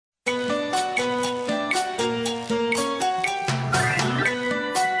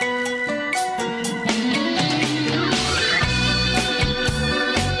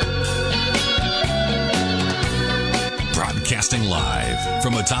Live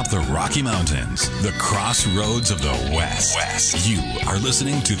from atop the Rocky Mountains, the crossroads of the West. You are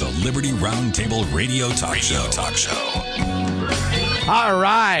listening to the Liberty Roundtable Radio Talk Show. All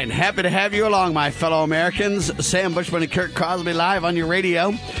right. Happy to have you along, my fellow Americans. Sam Bushman and Kurt Crosby live on your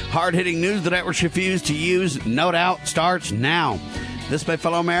radio. Hard-hitting news the networks refuse to use, no doubt, starts now. This, my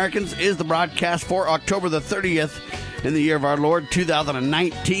fellow Americans, is the broadcast for October the 30th in the year of our Lord,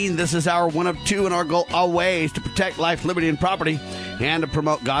 2019. This is our one of two, and our goal always to protect life, liberty, and property, and to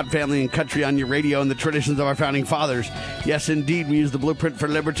promote God, family, and country on your radio and the traditions of our founding fathers. Yes, indeed, we use the blueprint for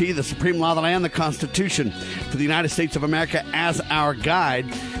liberty, the supreme law of the land, the Constitution for the United States of America as our guide.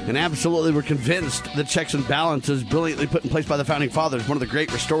 And absolutely, we're convinced that checks and balances brilliantly put in place by the founding fathers, one of the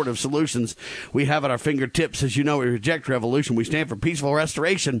great restorative solutions we have at our fingertips. As you know, we reject revolution. We stand for peaceful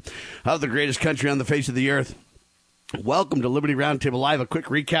restoration of the greatest country on the face of the earth. Welcome to Liberty Roundtable Live. A quick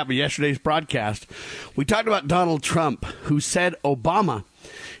recap of yesterday's broadcast. We talked about Donald Trump, who said Obama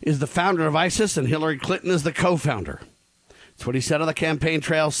is the founder of ISIS and Hillary Clinton is the co-founder. That's what he said on the campaign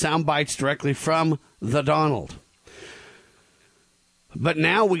trail, sound bites directly from the Donald. But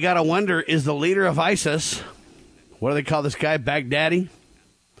now we got to wonder, is the leader of ISIS, what do they call this guy, Baghdadi?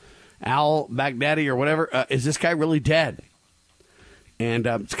 Al-Baghdadi or whatever, is this guy really dead? And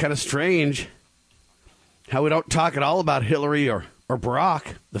it's kind of strange how we don't talk at all about Hillary or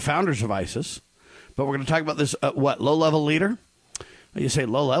Barack, the founders of ISIS. But we're going to talk about this, low-level leader? You say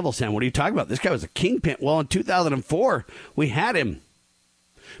low-level, Sam. What are you talking about? This guy was a kingpin. Well, in 2004, we had him.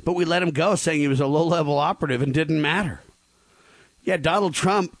 But we let him go, saying he was a low-level operative and didn't matter. Yeah, Donald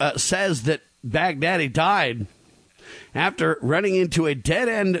Trump says that Baghdadi died after running into a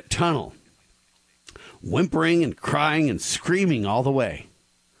dead-end tunnel, whimpering and crying and screaming all the way.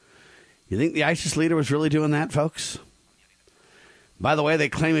 You think the ISIS leader was really doing that, folks? By the way, they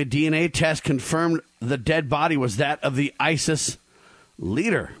claim a DNA test confirmed the dead body was that of the ISIS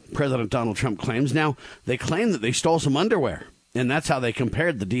leader, President Donald Trump claims. Now, they claim that they stole some underwear, and that's how they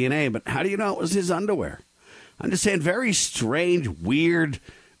compared the DNA. But how do you know it was his underwear? I'm just saying, very strange, weird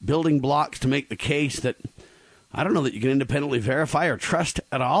building blocks to make the case that I don't know that you can independently verify or trust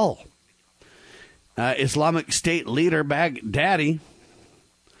at all. Islamic State leader Baghdadi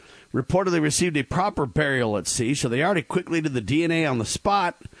reportedly received a proper burial at sea, so they already quickly did the DNA on the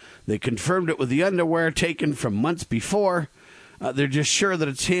spot. They confirmed it with the underwear taken from months before. They're just sure that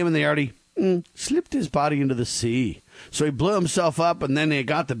it's him, and they already slipped his body into the sea. So he blew himself up, and then they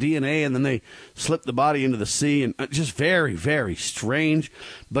got the DNA, and then they slipped the body into the sea. And just very, very strange,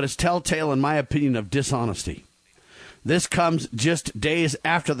 but it's telltale, in my opinion, of dishonesty. This comes just days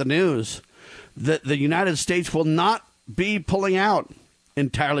after the news that the United States will not be pulling out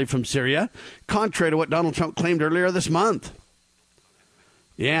entirely from Syria, contrary to what Donald Trump claimed earlier this month.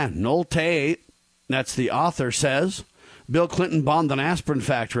 Yeah, Nolte, that's the author, says Bill Clinton bombed an aspirin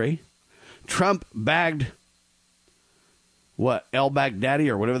factory. Trump bagged, El-Baghdadi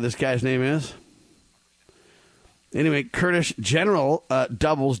or whatever this guy's name is. Anyway, Kurdish general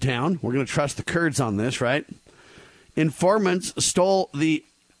doubles down. We're going to trust the Kurds on this, right? Informants stole the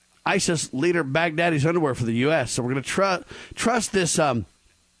ISIS leader Baghdadi's underwear for the U.S., so we're going to trust this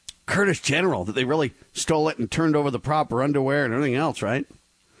Kurdish general that they really stole it and turned over the proper underwear and everything else, right?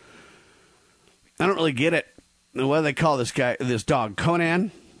 I don't really get it. What do they call this guy, this dog? Conan?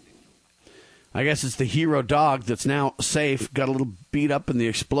 I guess it's the hero dog that's now safe, got a little beat up in the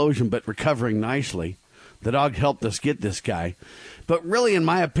explosion, but recovering nicely. The dog helped us get this guy. But really, in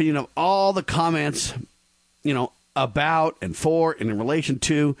my opinion, of all the comments, about and for and in relation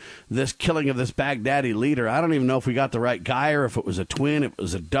to this killing of this Baghdadi leader, I don't even know if we got the right guy or if it was a twin, if it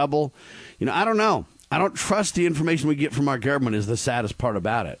was a double. I don't know. I don't trust the information we get from our government is the saddest part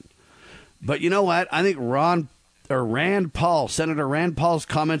about it. But you know what? I think Rand Paul, Senator Rand Paul's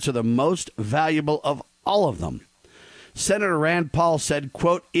comments are the most valuable of all of them. Senator Rand Paul said,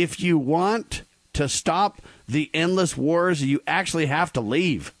 quote, "If you want to stop the endless wars, you actually have to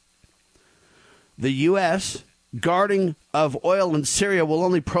leave. The U.S. guarding of oil in Syria will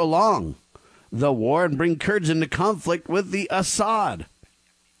only prolong the war and bring Kurds into conflict with the Assad."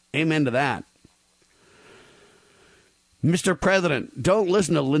 Amen to that. Mr. President, don't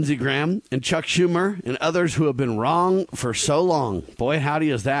listen to Lindsey Graham and Chuck Schumer and others who have been wrong for so long. Boy, howdy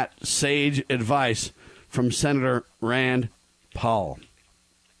is that sage advice from Senator Rand Paul.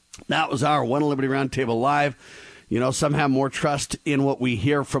 That was our One Liberty Roundtable Live. Some have more trust in what we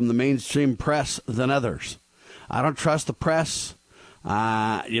hear from the mainstream press than others. I don't trust the press.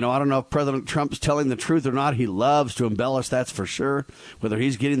 I don't know if President Trump's telling the truth or not. He loves to embellish, that's for sure. Whether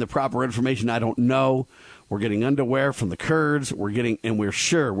he's getting the proper information, I don't know. We're getting underwear from the Kurds. We're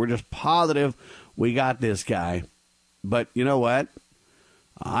just positive we got this guy. But you know what?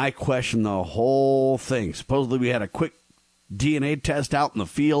 I question the whole thing. Supposedly we had a quick DNA test out in the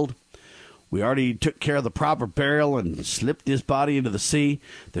field. We already took care of the proper burial and slipped his body into the sea.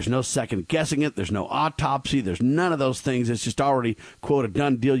 There's no second guessing it. There's no autopsy. There's none of those things. It's just already, quote, a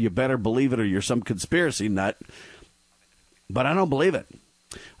done deal. You better believe it or you're some conspiracy nut. But I don't believe it.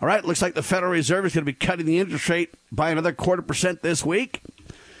 All right, looks like the Federal Reserve is going to be cutting the interest rate by another 0.25% this week.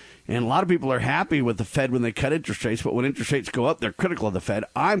 And a lot of people are happy with the Fed when they cut interest rates, but when interest rates go up, they're critical of the Fed.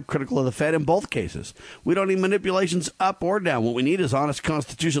 I'm critical of the Fed in both cases. We don't need manipulations up or down. What we need is honest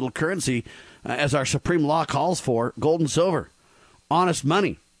constitutional currency, as our supreme law calls for, gold and silver, honest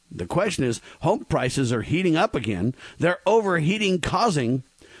money. The question is, home prices are heating up again. They're overheating, causing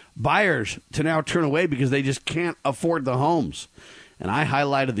buyers to now turn away because they just can't afford the homes. And I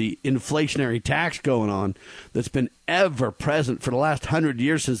highlighted the inflationary tax going on that's been ever present for the last 100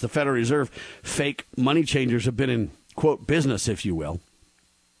 years since the Federal Reserve fake money changers have been in, quote, business, if you will.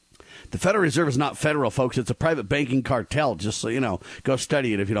 The Federal Reserve is not federal, folks. It's a private banking cartel, just so you know. Go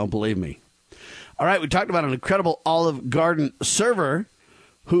study it if you don't believe me. All right, we talked about an incredible Olive Garden server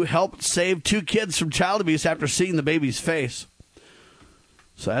who helped save 2 kids from child abuse after seeing the baby's face.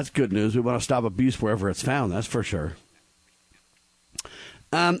 So that's good news. We want to stop abuse wherever it's found, that's for sure.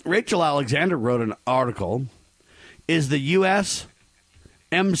 Rachel Alexander wrote an article, Is the USMCA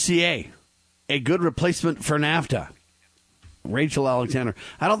a good replacement for NAFTA? Rachel Alexander.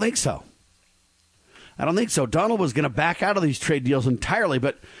 I don't think so. Donald was going to back out of these trade deals entirely,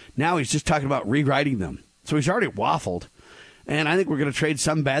 but now he's just talking about rewriting them. So he's already waffled. And I think we're going to trade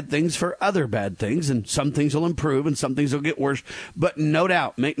some bad things for other bad things, and some things will improve and some things will get worse. But no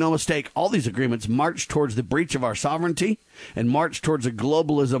doubt, make no mistake, all these agreements march towards the breach of our sovereignty and march towards a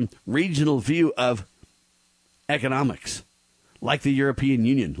globalism regional view of economics, like the European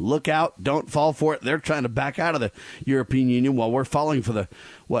Union. Look out, don't fall for it. They're trying to back out of the European Union while we're falling for the,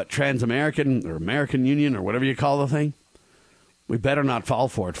 Trans-American or American Union or whatever you call the thing. We better not fall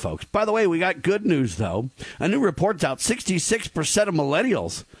for it, folks. By the way, we got good news, though. A new report's out. 66% of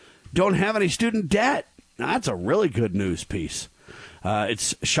millennials don't have any student debt. Now, that's a really good news piece.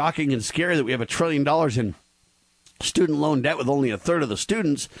 It's shocking and scary that we have $1 trillion in student loan debt with only a third of the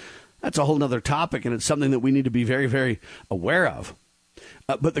students. That's a whole other topic, and it's something that we need to be very, very aware of.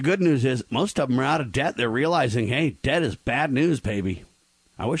 But the good news is most of them are out of debt. They're realizing, hey, debt is bad news, baby.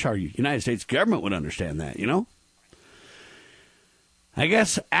 I wish our United States government would understand that, you know? I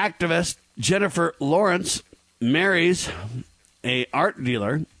guess activist Jennifer Lawrence marries a art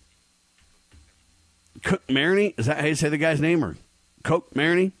dealer. Cook Maroney? Is that how you say the guy's name? Or Coke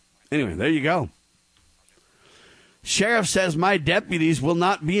Maroney? Anyway, there you go. Sheriff says my deputies will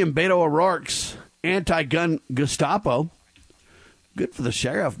not be in Beto O'Rourke's anti-gun Gestapo. Good for the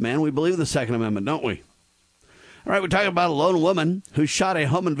sheriff, man. We believe the Second Amendment, don't we? All right, we're talking about a lone woman who shot a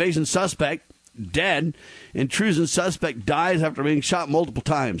home invasion suspect dead. Intrusion suspect dies after being shot multiple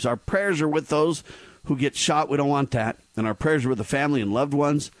times. Our prayers are with those who get shot. We don't want that. And our prayers are with the family and loved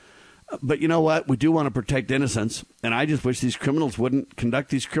ones. But you know what? We do want to protect innocence. And I just wish these criminals wouldn't conduct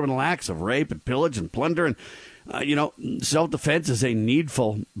these criminal acts of rape and pillage and plunder. And, self-defense is a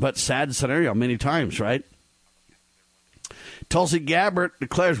needful but sad scenario many times, right? Tulsi Gabbard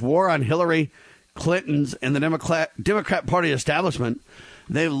declares war on Hillary Clinton's and the Democrat Party establishment.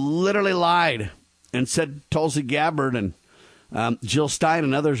 They literally lied and said Tulsi Gabbard and Jill Stein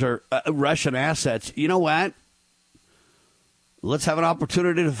and others are Russian assets. You know what? Let's have an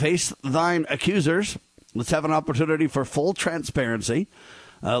opportunity to face thine accusers. Let's have an opportunity for full transparency.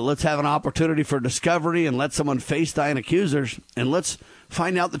 Let's have an opportunity for discovery and let someone face thine accusers. And let's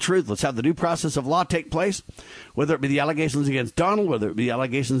find out the truth. Let's have the due process of law take place, whether it be the allegations against Donald, whether it be the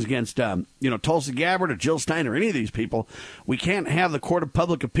allegations against, Tulsi Gabbard or Jill Stein or any of these people. We can't have the court of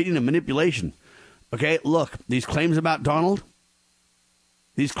public opinion and manipulation. Okay, look, these claims about Donald,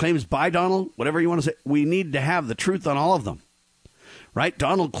 these claims by Donald, whatever you want to say, we need to have the truth on all of them. Right?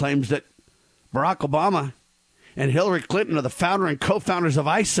 Donald claims that Barack Obama and Hillary Clinton are the founder and co-founders of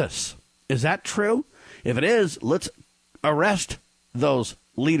ISIS. Is that true? If it is, let's arrest those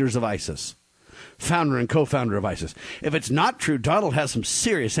leaders of ISIS, founder and co-founder of ISIS. If it's not true, Donald has some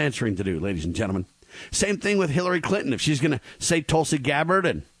serious answering to do, ladies and gentlemen. Same thing with Hillary Clinton. If she's going to say Tulsi Gabbard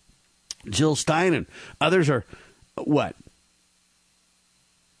and Jill Stein and others are, what?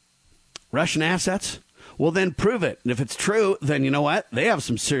 Russian assets? Well, then prove it. And if it's true, then you know what? They have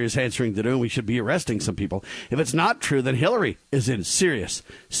some serious answering to do, and we should be arresting some people. If it's not true, then Hillary is in serious,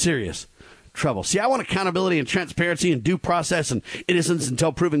 serious trouble. See, I want accountability and transparency and due process and innocence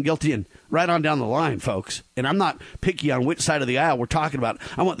until proven guilty and right on down the line, folks. And I'm not picky on which side of the aisle we're talking about.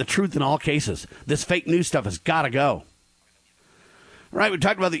 I want the truth in all cases. This fake news stuff has got to go. All right, we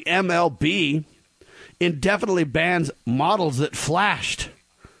talked about the MLB indefinitely bans models that flashed.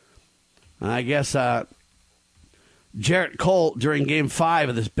 I guess Jarrett Cole, during Game 5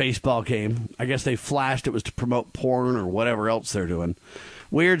 of this baseball game, I guess they flashed. It was to promote porn or whatever else they're doing.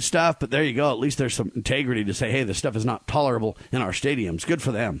 Weird stuff, but there you go. At least there's some integrity to say, hey, this stuff is not tolerable in our stadiums. Good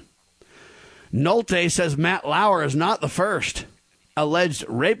for them. Nolte says Matt Lauer is not the first alleged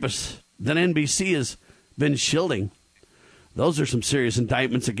rapist that NBC has been shielding. Those are some serious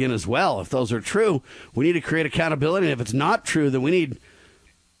indictments again as well. If those are true, we need to create accountability. And if it's not true, then we need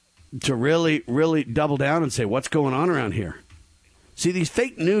to really, really double down and say, what's going on around here? See, these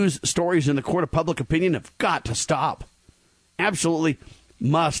fake news stories in the court of public opinion have got to stop. Absolutely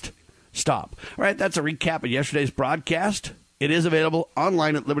must stop. All right, that's a recap of yesterday's broadcast. It is available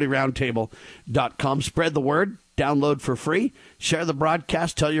online at libertyroundtable.com. Spread the word. Download for free. Share the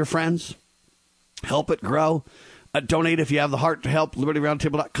broadcast. Tell your friends. Help it grow. Donate if you have the heart to help.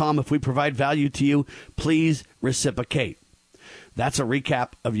 libertyroundtable.com. If we provide value to you, please reciprocate. That's a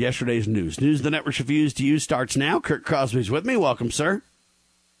recap of yesterday's news. News the network refused to use starts now. Kurt Crosby's with me. Welcome, sir.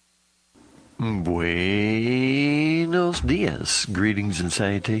 Buenos dias. Greetings and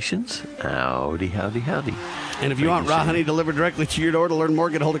salutations. Howdy, howdy, howdy. And if you want raw honey delivered directly to your door, to learn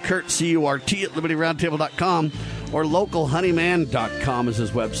more, get a hold of Kurt, C-U-R-T, at libertyroundtable.com, or localhoneyman.com is his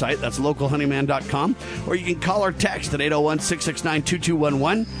website. That's localhoneyman.com. Or you can call or text at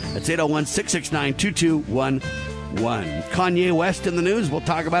 801-669-2211. That's 801-669-2211. Kanye West in the news. We'll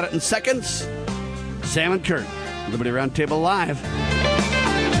talk about it in seconds. Sam and Kurt, Liberty Roundtable Live.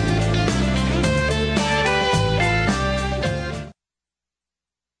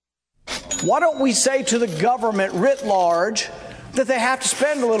 Why don't we say to the government writ large that they have to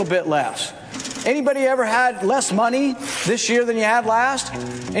spend a little bit less? Anybody ever had less money this year than you had last?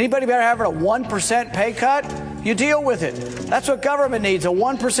 Anybody ever having a 1% pay cut? You deal with it. That's what government needs, a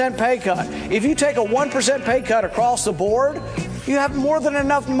 1% pay cut. If you take a 1% pay cut across the board, you have more than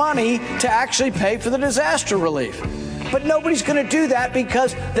enough money to actually pay for the disaster relief. But nobody's going to do that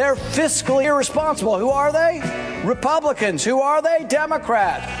because they're fiscally irresponsible. Who are they? Republicans. Who are they?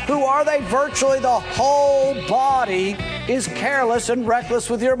 Democrats. Who are they? Virtually the whole body is careless and reckless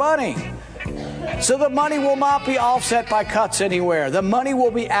with your money. So the money will not be offset by cuts anywhere. The money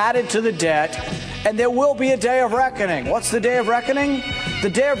will be added to the debt, and there will be a day of reckoning. What's the day of reckoning? The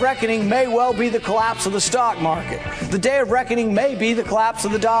day of reckoning may well be the collapse of the stock market. The day of reckoning may be the collapse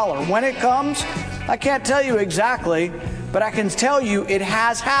of the dollar. When it comes, I can't tell you exactly, but I can tell you it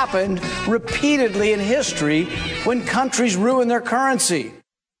has happened repeatedly in history when countries ruin their currency.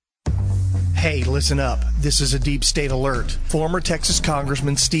 Hey, listen up. This is a deep state alert. Former Texas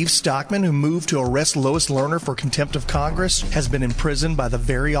Congressman Steve Stockman, who moved to arrest Lois Lerner for contempt of Congress, has been imprisoned by the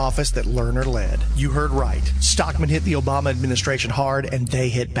very office that Lerner led. You heard right. Stockman hit the Obama administration hard, and they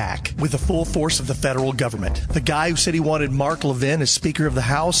hit back with the full force of the federal government. The guy who said he wanted Mark Levin as Speaker of the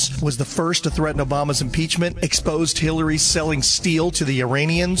House was the first to threaten Obama's impeachment, exposed Hillary selling steel to the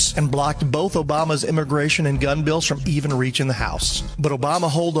Iranians, and blocked both Obama's immigration and gun bills from even reaching the House. But Obama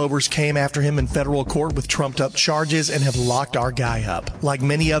holdovers came after him in federal court with trumped-up charges and have locked our guy up. Like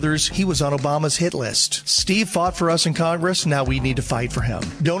many others, he was on Obama's hit list. Steve fought for us in Congress. Now we need to fight for him.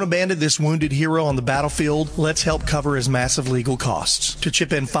 Don't abandon this wounded hero on the battlefield. Let's help cover his massive legal costs. To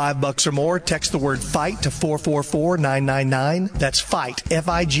chip in $5 or more, text the word FIGHT to 444-999. That's FIGHT,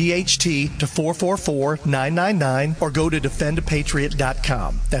 F-I-G-H-T, to 444-999, or go to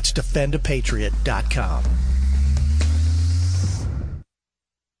defendapatriot.com. That's defendapatriot.com.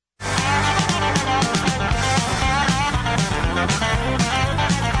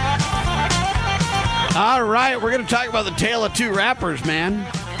 All right, we're going to talk about the tale of two rappers, man.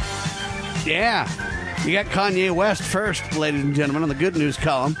 Yeah. You got Kanye West first, ladies and gentlemen, on the good news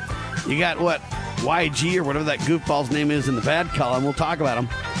column. You got, YG or whatever that goofball's name is in the bad column. We'll talk about him.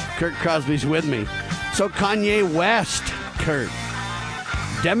 Kurt Crosby's with me. So Kanye West, Kurt.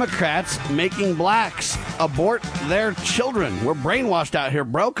 Democrats making blacks abort their children. We're brainwashed out here,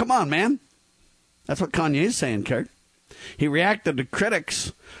 bro. Come on, man. That's what Kanye's saying, Kurt. He reacted to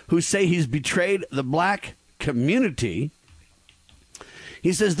critics who say he's betrayed the black community.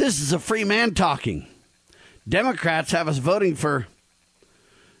 He says, this is a free man talking. Democrats have us voting for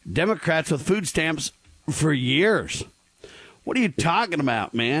Democrats with food stamps for years. What are you talking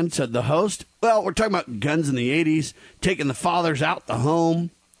about, man? Said the host. Well, we're talking about guns in the 80s, taking the fathers out the home.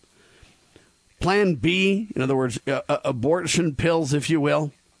 Plan B, in other words, abortion pills, if you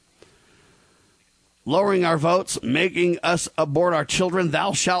will. Lowering our votes, making us abort our children.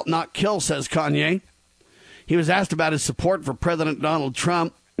 Thou shalt not kill, says Kanye. He was asked about his support for President Donald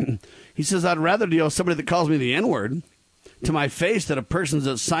Trump. He says, I'd rather deal with somebody that calls me the N-word. to my face that a person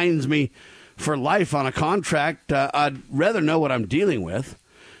that signs me for life on a contract, I'd rather know what I'm dealing with.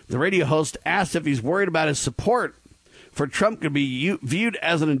 The radio host asked if he's worried about his support for Trump could be viewed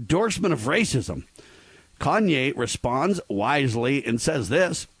as an endorsement of racism. Kanye responds wisely and says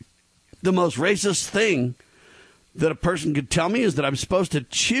this: the most racist thing that a person could tell me is that I'm supposed to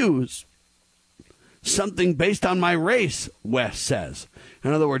choose something based on my race, West says.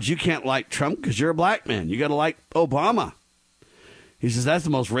 In other words, you can't like Trump because you're a black man. You got to like Obama. He says that's the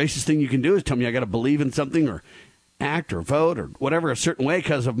most racist thing you can do is tell me I got to believe in something or act or vote or whatever a certain way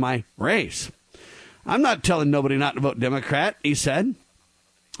because of my race. I'm not telling nobody not to vote Democrat, he said.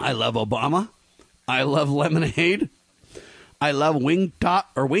 I love Obama. I love lemonade. I love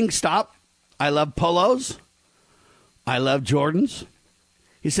Wingstop. I love polos. I love Jordans.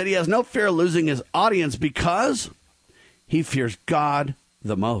 He said he has no fear of losing his audience because he fears God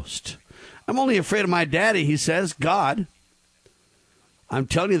the most. I'm only afraid of my daddy, he says. God. I'm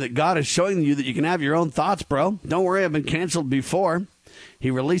telling you that God is showing you that you can have your own thoughts, bro. Don't worry, I've been canceled before.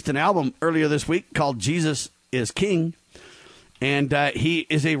 He released an album earlier this week called Jesus is King. And he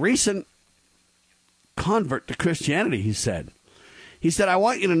is a recent convert to Christianity, he said. He said, I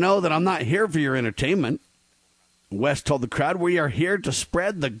want you to know that I'm not here for your entertainment. West told the crowd, we are here to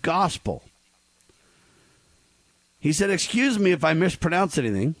spread the gospel. He said, excuse me if I mispronounce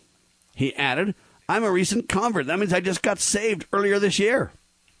anything. He added, I'm a recent convert. That means I just got saved earlier this year.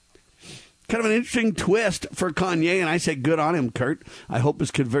 Kind of an interesting twist for Kanye, and I say good on him, Kurt. I hope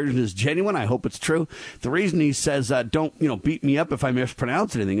his conversion is genuine. I hope it's true. The reason he says don't beat me up if I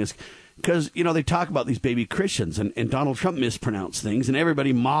mispronounce anything is because, they talk about these baby Christians, and Donald Trump mispronounced things, and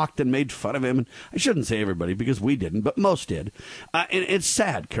everybody mocked and made fun of him. And I shouldn't say everybody because we didn't, but most did. And it's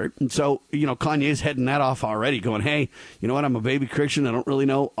sad, Kurt. And so, Kanye's heading that off already, going, hey, you know what? I'm a baby Christian. I don't really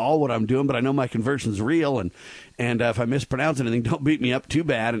know all what I'm doing, but I know my conversion's real. And if I mispronounce anything, don't beat me up too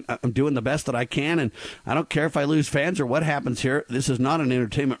bad. And I'm doing the best that I can. And I don't care if I lose fans or what happens here. This is not an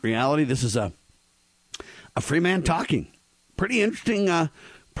entertainment reality. This is a free man talking. Pretty interesting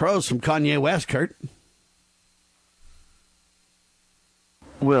pros from Kanye West, Kurt.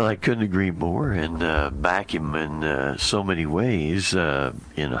 Well, I couldn't agree more, and back him in so many ways.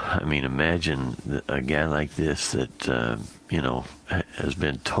 Imagine a guy like this that has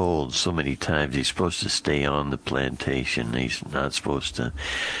been told so many times he's supposed to stay on the plantation. He's not supposed to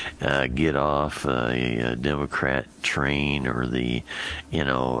get off a Democrat train or the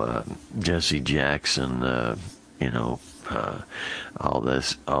Jesse Jackson.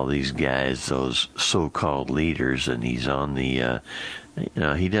 All these guys, those so-called leaders, and he's on the.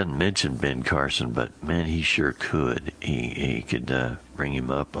 He doesn't mention Ben Carson, but man, he sure could. He could bring him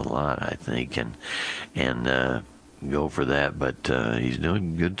up a lot, I think, and go for that. But he's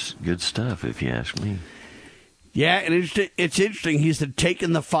doing good stuff, if you ask me. Yeah, and it's interesting. He's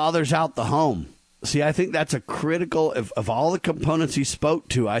taken the fathers out the home. See, I think that's a critical of all the components he spoke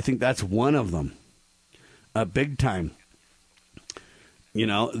to. I think that's one of them, big time.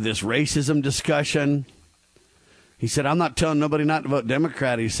 This racism discussion. He said, I'm not telling nobody not to vote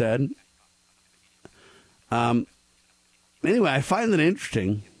Democrat, he said. Anyway, I find that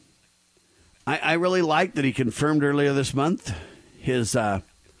interesting. I really like that he confirmed earlier this month his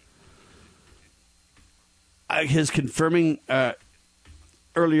confirming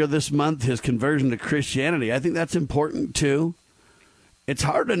earlier this month his conversion to Christianity. I think that's important, too. It's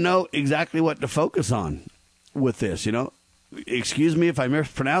hard to know exactly what to focus on with this, Excuse me if I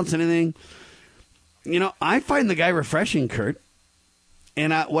mispronounce anything. I find the guy refreshing, Kurt.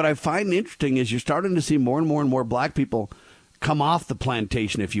 And what I find interesting is you're starting to see more and more black people come off the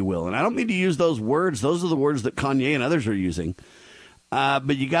plantation, if you will. And I don't mean to use those words. Those are the words that Kanye and others are using.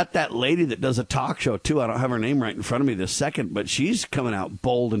 But you got that lady that does a talk show, too. I don't have her name right in front of me this second, but she's coming out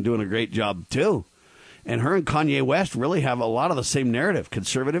bold and doing a great job, too. And her and Kanye West really have a lot of the same narrative,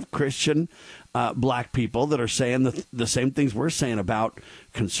 conservative, Christian, black people that are saying the same things we're saying about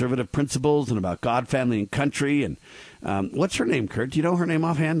conservative principles and about God, family, and country. And what's her name, Kurt? Do you know her name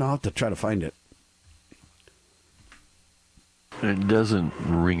offhand? I'll have to try to find it. It doesn't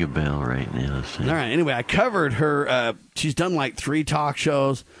ring a bell right now. So. All right. Anyway, I covered her. She's done like 3 talk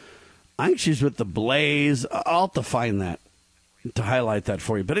shows. I think she's with The Blaze. I'll have to find that to highlight that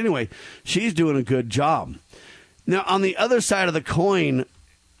for you. But anyway, she's doing a good job. Now, on the other side of the coin,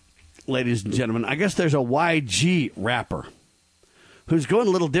 ladies and gentlemen, I guess there's a YG rapper who's going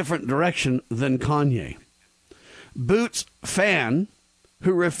a little different direction than Kanye. Boots fan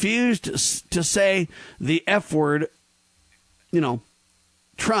who refused to say the F word,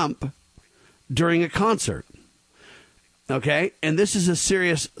 Trump, during a concert. Okay? And this is a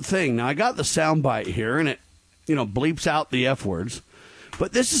serious thing. Now, I got the soundbite here, and it bleeps out the F words.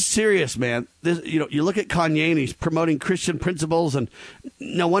 But this is serious, man. This, you look at Kanye and he's promoting Christian principles, and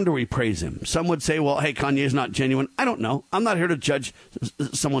no wonder we praise him. Some would say, well, hey, Kanye's not genuine. I don't know. I'm not here to judge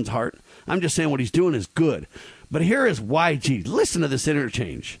someone's heart. I'm just saying what he's doing is good. But here is YG. Listen to this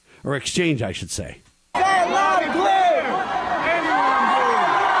exchange, I should say. Say it loud and clear.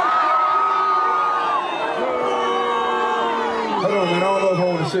 Hold on, man. I don't know if I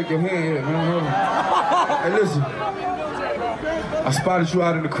want to shake your hand yet, man. Hey, listen. I spotted you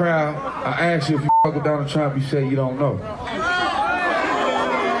out in the crowd. I asked you if you fuck with Donald Trump. You said you don't know.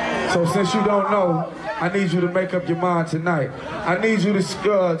 So since you don't know, I need you to make up your mind tonight. I need you to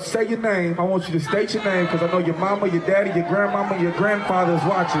say your name. I want you to state your name because I know your mama, your daddy, your grandmama, your grandfather is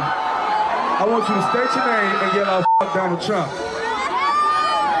watching. I want you to state your name and yell out, fuck Donald Trump.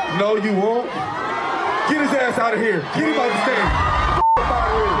 No, you won't. Get his ass out of here. Get him out the stage. Fuck out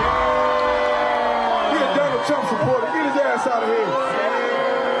of here. He a Donald Trump supporter. Get his ass out of here.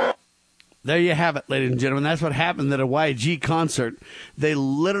 There you have it, ladies and gentlemen. That's what happened at a YG concert. They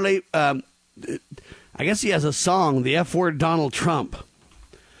literally, I guess he has a song, the F word Donald Trump.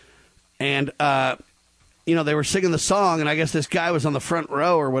 And, they were singing the song, and I guess this guy was on the front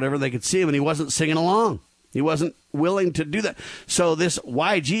row or whatever. They could see him, and he wasn't singing along. He wasn't willing to do that. So this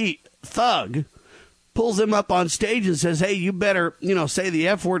YG thug pulls him up on stage and says, hey, you better, say the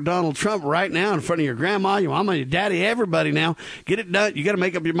F word Donald Trump right now in front of your grandma, your mama, your daddy, everybody now. Get it done. You got to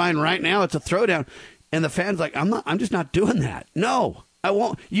make up your mind right now. It's a throwdown. And the fan's like, I'm just not doing that. No, I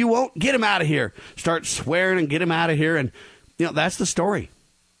won't. You won't. Get him out of here. Start swearing and get him out of here. And, that's the story.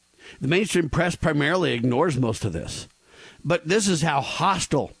 The mainstream press primarily ignores most of this. But this is how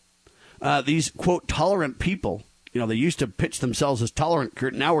hostile these, quote, tolerant people, they used to pitch themselves as tolerant,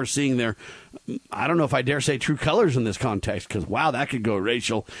 Kurt. Now we're seeing their, I don't know if I dare say true colors in this context, because, wow, that could go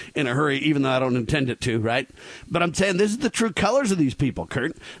racial in a hurry, even though I don't intend it to, right? But I'm saying this is the true colors of these people,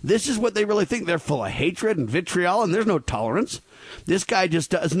 Kurt. This is what they really think. They're full of hatred and vitriol, and there's no tolerance. This guy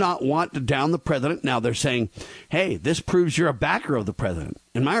just does not want to down the president. Now they're saying, hey, this proves you're a backer of the president.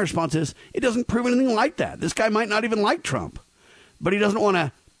 And my response is, it doesn't prove anything like that. This guy might not even like Trump, but he doesn't want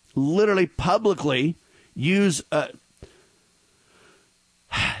to literally publicly use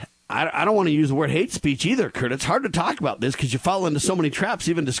I don't want to use the word hate speech either, Kurt. It's hard to talk about this because you fall into so many traps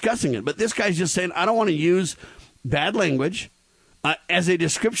even discussing it. But this guy's just saying, I don't want to use bad language as a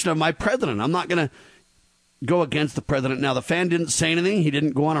description of my president. I'm not going to go against the president. Now, the fan didn't say anything. He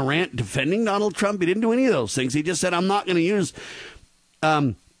didn't go on a rant defending Donald Trump. He didn't do any of those things. He just said, I'm not going to use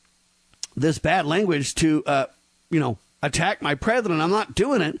this bad language to, attack my president. I'm not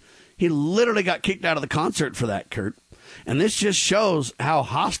doing it. He literally got kicked out of the concert for that, Kurt. And this just shows how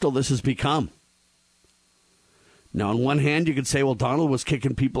hostile this has become. Now, on one hand, you could say, well, Donald was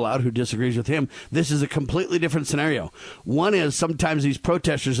kicking people out who disagrees with him. This is a completely different scenario. One is sometimes these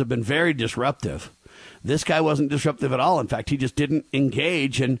protesters have been very disruptive. This guy wasn't disruptive at all. In fact, he just didn't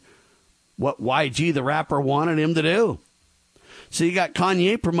engage in what YG, the rapper, wanted him to do. So you got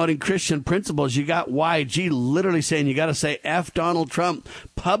Kanye promoting Christian principles. You got YG literally saying you got to say F Donald Trump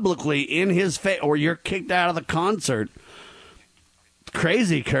publicly in his face or you're kicked out of the concert.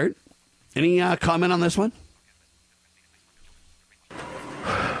 Crazy, Kurt. Any comment on this one?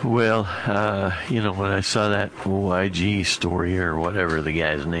 Well, when I saw that YG story or whatever the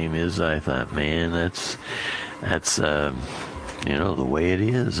guy's name is, I thought, man, that's the way it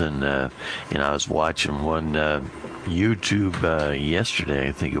is. And, I was watching one YouTube yesterday,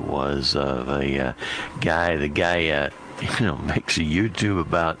 I think it was, of a guy. The guy, makes a YouTube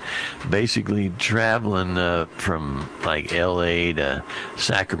about basically traveling from like L.A. to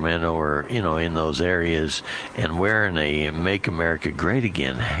Sacramento or, in those areas and wearing a Make America Great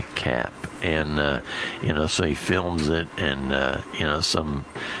Again cap. And, so he films it and,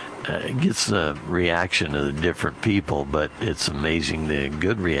 gets the reaction of the different people, but it's amazing the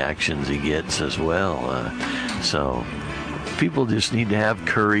good reactions he gets as well. So people just need to have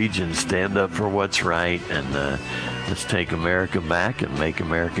courage and stand up for what's right, and let's take America back and make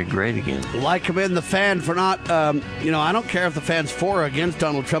America great again. Well, I commend the fan for not, I don't care if the fan's for or against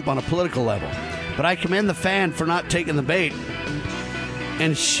Donald Trump on a political level, but I commend the fan for not taking the bait.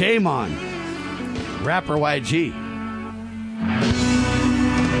 And shame on rapper YG.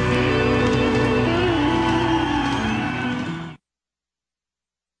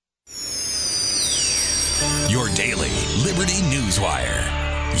 Your daily Liberty News Wire.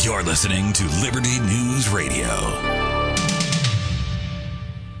 You're listening to Liberty News Radio.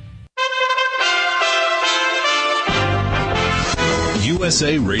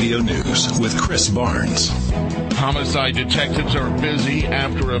 USA Radio News with Chris Barnes. Homicide detectives are busy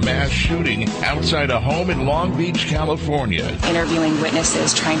after a mass shooting outside a home in Long Beach, California. Interviewing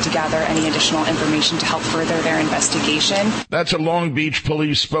witnesses, trying to gather any additional information to help further their investigation. That's a Long Beach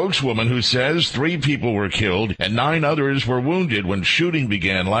police spokeswoman who says 3 people were killed and 9 others were wounded when shooting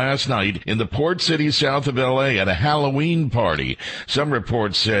began last night in the port city south of L.A. at a Halloween party. Some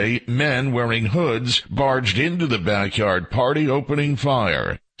reports say men wearing hoods barged into the backyard party, opening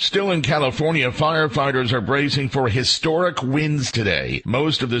fire. Still in California, firefighters are bracing for historic winds today.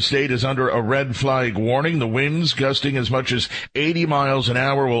 Most of the state is under a red flag warning. The winds, gusting as much as 80 miles an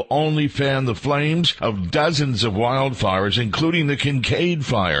hour, will only fan the flames of dozens of wildfires, including the Kincaid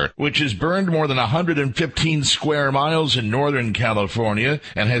Fire, which has burned more than 115 square miles in Northern California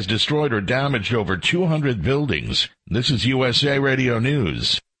and has destroyed or damaged over 200 buildings. This is USA Radio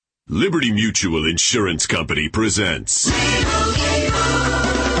News. Liberty Mutual Insurance Company presents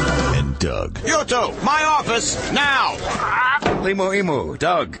Doug. Yoto, my office, now! Limu,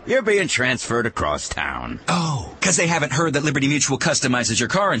 Doug, you're being transferred across town. Oh, because they haven't heard that Liberty Mutual customizes your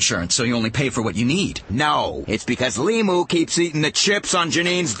car insurance, so you only pay for what you need. No, it's because Limu keeps eating the chips on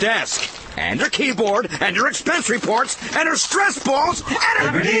Janine's desk. And her keyboard, and her expense reports, and her stress balls, and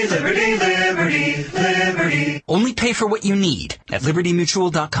her... Liberty. Only pay for what you need at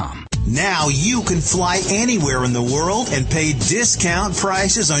libertymutual.com. Now you can fly anywhere in the world and pay discount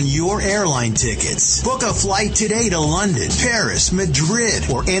prices on your airline tickets. Book a flight today to London, Paris, Madrid,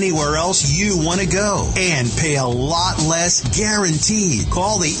 or anywhere else you want to go. And pay a lot less guaranteed.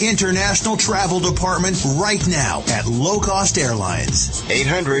 Call the International Travel Department right now at Low Cost Airlines.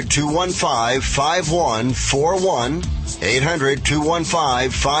 800-215-5141.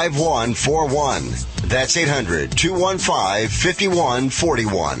 800-215-5141. That's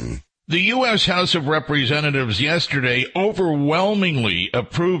 800-215-5141. The U.S. House of Representatives yesterday overwhelmingly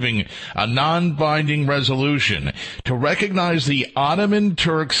approving a non-binding resolution to recognize the Ottoman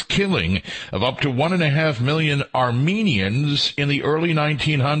Turks' killing of up to 1.5 million Armenians in the early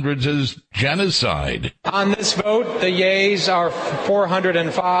 1900s as genocide. On this vote, the yeas are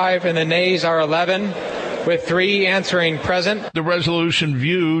 405 and the nays are 11. With 3 answering present. The resolution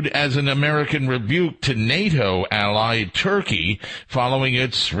viewed as an American rebuke to NATO ally Turkey following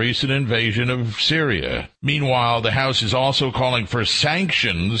its recent invasion of Syria. Meanwhile, the House is also calling for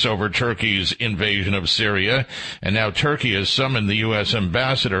sanctions over Turkey's invasion of Syria, and now Turkey has summoned the U.S.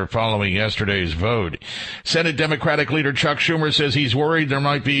 ambassador following yesterday's vote. Senate Democratic leader Chuck Schumer says he's worried there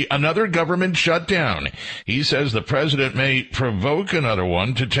might be another government shutdown. He says the president may provoke another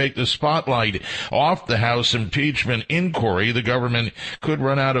one to take the spotlight off the House impeachment inquiry. The government could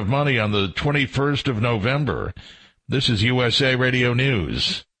run out of money on the 21st of November. This is USA Radio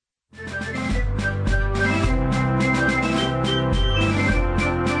News.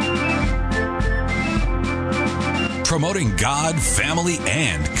 Promoting God, family,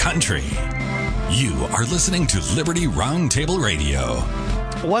 and country. You are listening to Liberty Roundtable Radio.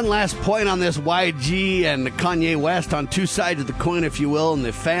 One last point on this YG and Kanye West, on two sides of the coin, if you will, and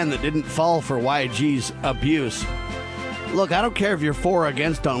the fan that didn't fall for YG's abuse. Look, I don't care if you're for or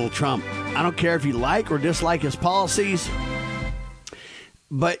against Donald Trump. I don't care if you like or dislike his policies.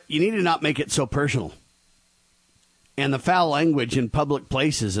 But you need to not make it so personal. And the foul language in public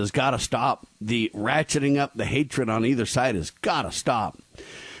places has got to stop. The ratcheting up the hatred on either side has got to stop.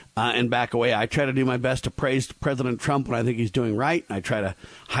 And back away. I try to do my best to praise President Trump when I think he's doing right. I try to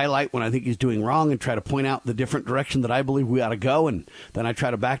highlight when I think he's doing wrong and try to point out the different direction that I believe we ought to go. And then I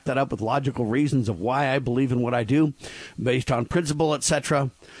try to back that up with logical reasons of why I believe in what I do based on principle, etc.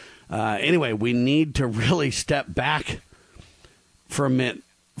 Anyway, we need to really step back for a minute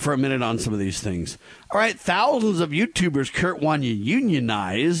on some of these things. All right, thousands of YouTubers, Kurt, want to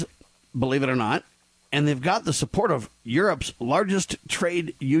unionize, believe it or not. And they've got the support of Europe's largest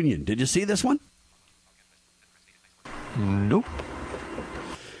trade union. Did you see this one? Nope.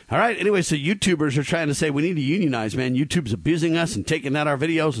 All right. Anyway, so YouTubers are trying to say we need to unionize, man. YouTube's abusing us and taking out our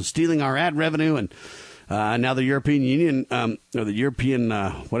videos and stealing our ad revenue. And now the European Union, or the European,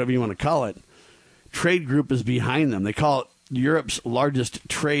 whatever you want to call it, trade group is behind them. They call it Europe's largest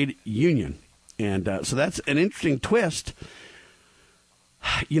trade union. And so that's an interesting twist.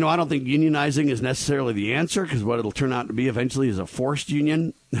 You know, I don't think unionizing is necessarily the answer, because what it'll turn out to be eventually is a forced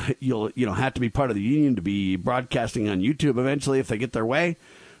union. You'll have to be part of the union to be broadcasting on YouTube eventually if they get their way.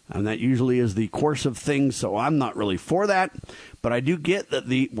 And that usually is the course of things. So I'm not really for that. But I do get that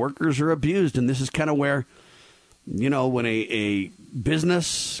the workers are abused. And this is kind of where, when a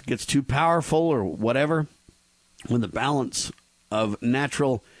business gets too powerful or whatever, when the balance of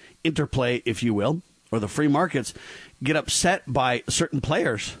natural interplay, if you will, or the free markets get upset by certain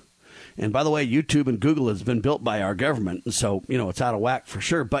players, And by the way, YouTube and Google has been built by our government, and so, it's out of whack for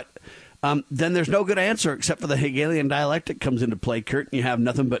sure. But then there's no good answer except for the Hegelian dialectic comes into play, Kurt, and you have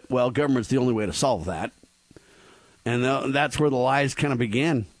nothing but, government's the only way to solve that. And that's where the lies kind of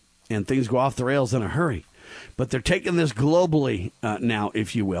begin, and things go off the rails in a hurry. But they're taking this globally now,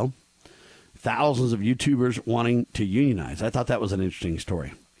 if you will. Thousands of YouTubers wanting to unionize. I thought that was an interesting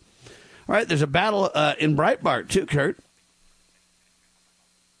story. All right, there's a battle in Breitbart, too, Kurt.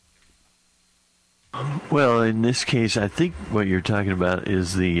 Well, in this case, I think what you're talking about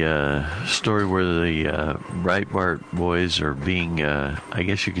is the story where the Breitbart boys are being, I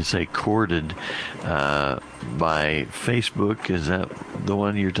guess you could say, courted by Facebook. Is that the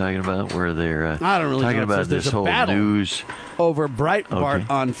one you're talking about, where they're I don't really talking know about this whole news over Breitbart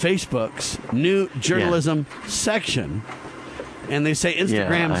on Facebook's new journalism section, and they say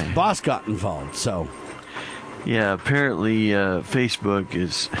Instagram's boss got involved. So. Yeah, apparently Facebook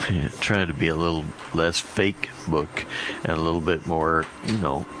is trying to be a little less fake book and a little bit more,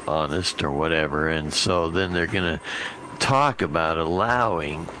 honest or whatever. And so then they're going to talk about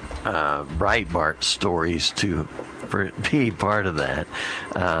allowing Breitbart stories to be part of that.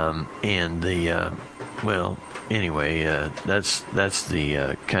 Anyway, that's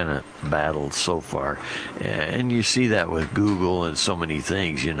the kind of battle so far, and you see that with Google and so many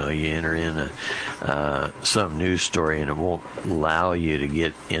things. You enter in some news story and it won't allow you to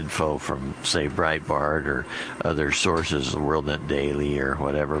get info from, say, Breitbart or other sources, the World Net Daily or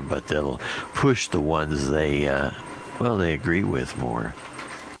whatever, but they'll push the ones they agree with more.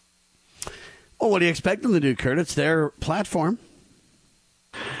 Well, what do you expect them to do, Kurt? It's their platform.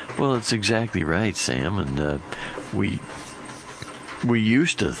 Well, it's exactly right, Sam, and we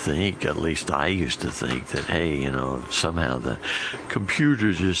used to think, at least I used to think, that, hey, somehow the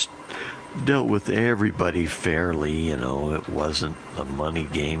computers just dealt with everybody fairly. It wasn't a money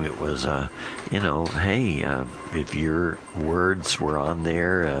game. It was, hey, if your words were on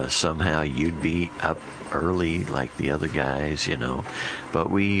there, somehow you'd be up early like the other guys, But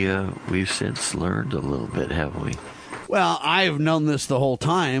we've since learned a little bit, haven't we? Well, I've known this the whole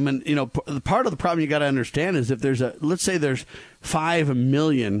time, and part of the problem you got to understand is if let's say there's 5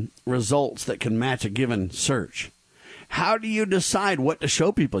 million results that can match a given search. How do you decide what to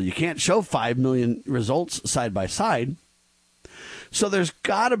show people? You can't show 5 million results side by side. So there's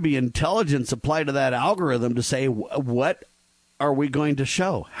got to be intelligence applied to that algorithm to say, what are we going to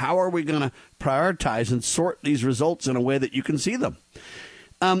show? How are we going to prioritize and sort these results in a way that you can see them?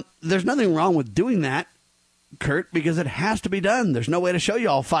 There's nothing wrong with doing that, Kurt, because it has to be done. There's no way to show you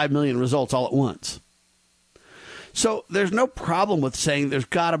all 5 million results all at once. So there's no problem with saying there's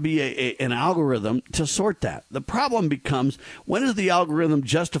got to be an algorithm to sort that. The problem becomes, when is the algorithm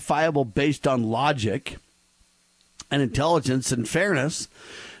justifiable based on logic and intelligence and fairness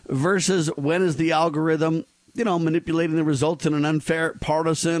versus when is the algorithm, manipulating the results in an unfair,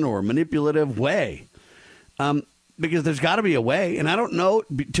 partisan, or manipulative way? Because there's got to be a way, and I don't know,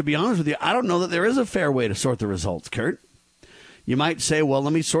 to be honest with you, I don't know that there is a fair way to sort the results, Kurt. You might say, well,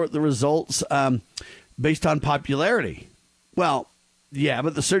 let me sort the results based on popularity. Well, yeah,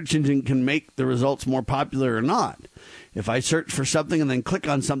 but the search engine can make the results more popular or not. If I search for something and then click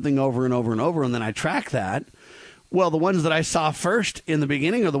on something over and over and over, and then I track that, well, the ones that I saw first in the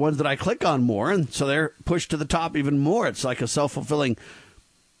beginning are the ones that I click on more, and so they're pushed to the top even more. It's like a self-fulfilling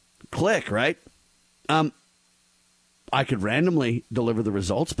click, right? I could randomly deliver the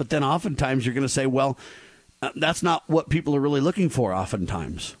results, but then oftentimes you're going to say, well, that's not what people are really looking for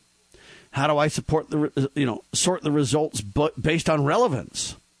oftentimes. How do I sort the results based on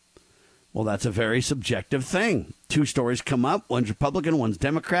relevance? Well, that's a very subjective thing. 2 stories come up, one's Republican, one's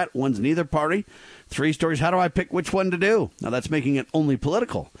Democrat, one's neither party. 3 stories, how do I pick which one to do? Now, that's making it only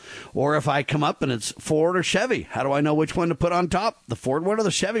political. Or if I come up and it's Ford or Chevy, how do I know which one to put on top, the Ford one or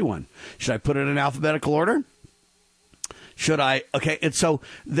the Chevy one? Should I put it in alphabetical order? Should I? Okay, and so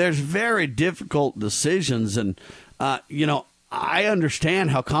there's very difficult decisions, and, I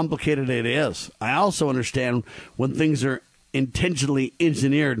understand how complicated it is. I also understand when things are intentionally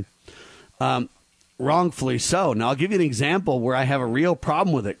engineered, wrongfully so. Now, I'll give you an example where I have a real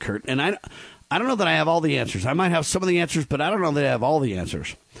problem with it, Kurt, and I don't know that I have all the answers. I might have some of the answers, but I don't know that I have all the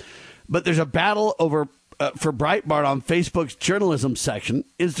answers. But there's a battle over for Breitbart on Facebook's journalism section.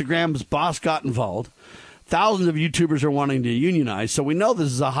 Instagram's boss got involved. Thousands of YouTubers are wanting to unionize, so we know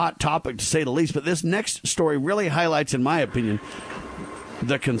this is a hot topic to say the least, but this next story really highlights, in my opinion,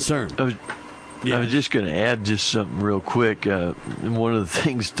 the concern. I was just going to add just something real quick. One of the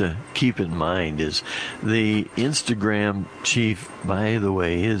things to keep in mind is the Instagram chief, by the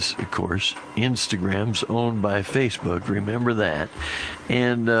way, is, of course, Instagram's owned by Facebook. Remember that.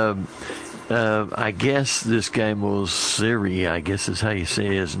 And I guess this guy Mosseri, I guess is how you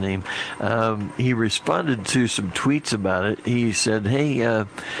say his name, he responded to some tweets about it. He said, hey, I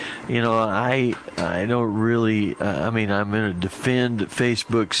don't really, I'm going to defend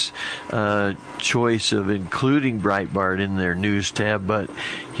Facebook's choice of including Breitbart in their news tab, but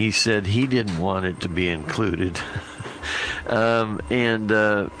he said he didn't want it to be included. I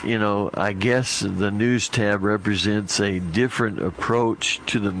guess the news tab represents a different approach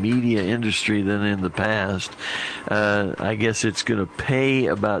to the media industry than in the past. I guess it's going to pay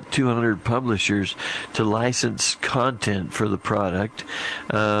about 200 publishers to license content for the product.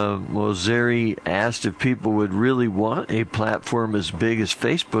 Mosseri asked if people would really want a platform as big as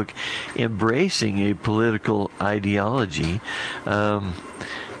Facebook embracing a political ideology.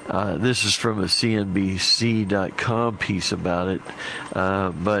 This is from a CNBC.com piece about it.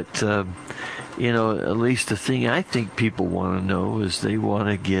 But at least the thing I think people want to know is they want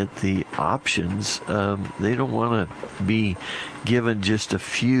to get the options. They don't want to be given just a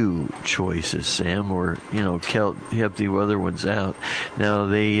few choices, Sam, or, help the other ones out. Now,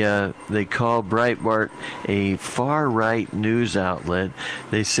 they call Breitbart a far-right news outlet.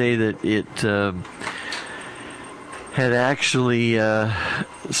 They say that it had actually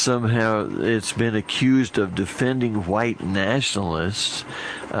somehow it's been accused of defending white nationalists,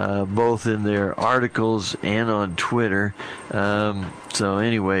 both in their articles and on Twitter. So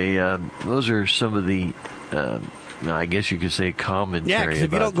anyway, those are some of the I guess you could say commentary. Yeah, because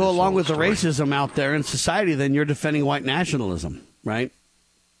if you don't go along with the racism out there in society, then you're defending white nationalism, right?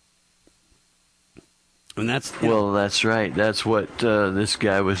 And that's that's right. That's what this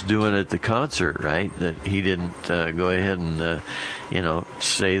guy was doing at the concert, right? That he didn't go ahead and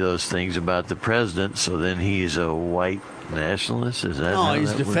say those things about the president. So then he's a white nationalist. Is that? No,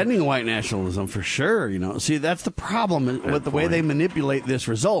 he's defending white nationalism for sure. See, that's the problem with the way they manipulate this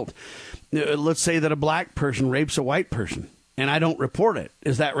result. Let's say that a black person rapes a white person, and I don't report it.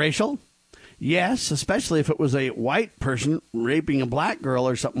 Is that racial? Yes, especially if it was a white person raping a black girl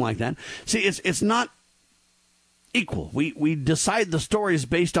or something like that. See, it's not equal. We decide the stories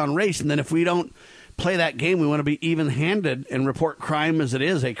based on race, and then if we don't play that game, we want to be even-handed and report crime as it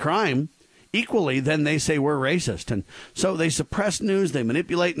is a crime equally, then they say we're racist. And so they suppress news, they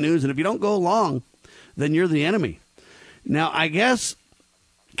manipulate news, and if you don't go along, then you're the enemy. Now, I guess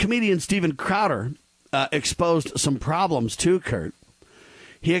comedian Steven Crowder exposed some problems too, Kurt.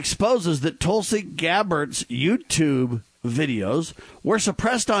 He exposes that Tulsi Gabbard's YouTube videos were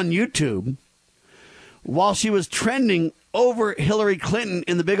suppressed on YouTube while she was trending over Hillary Clinton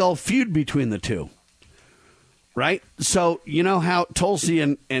in the big old feud between the two. Right? So you know how Tulsi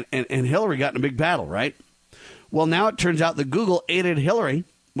and Hillary got in a big battle, right? Well, now it turns out that Google aided Hillary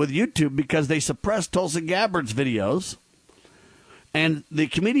with YouTube because they suppressed Tulsi Gabbard's videos. And the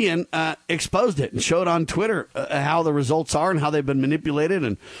comedian exposed it and showed on Twitter how the results are and how they've been manipulated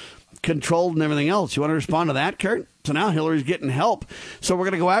and controlled and everything else. You want to respond to that, Kurt? So now Hillary's getting help. So we're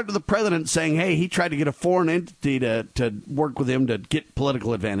going to go after the president saying, hey, he tried to get a foreign entity to work with him to get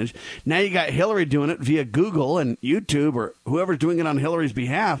political advantage. Now you got Hillary doing it via Google and YouTube or whoever's doing it on Hillary's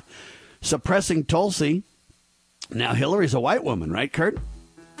behalf, suppressing Tulsi. Now Hillary's a white woman, right, Kurt?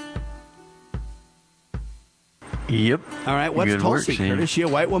 Yep. All right. What's Tulsi, Kurt? Is she a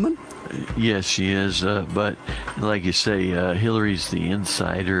white woman? Yes, she is. But like you say, Hillary's the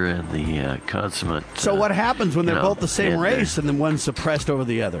insider and the consummate. So what happens when they're both the same race and then one's suppressed over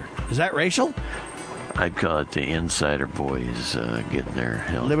the other? Is that racial? I'd call it the insider boys getting their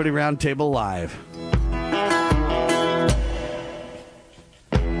help. Liberty Roundtable Live.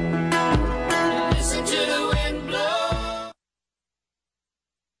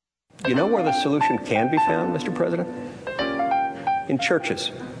 You know where the solution can be found, Mr. President? In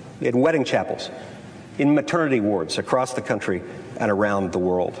churches, in wedding chapels, in maternity wards across the country and around the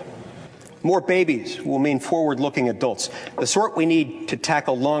world. More babies will mean forward-looking adults, the sort we need to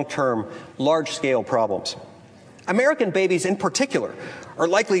tackle long-term, large-scale problems. American babies in particular are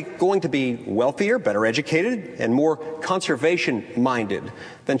likely going to be wealthier, better educated, and more conservation-minded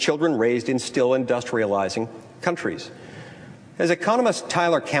than children raised in still industrializing countries. As economist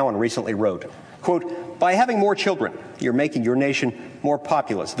Tyler Cowen recently wrote, quote, by having more children, you're making your nation more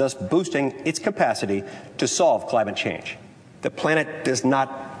populous, thus boosting its capacity to solve climate change. The planet does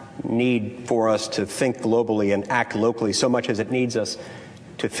not need for us to think globally and act locally so much as it needs us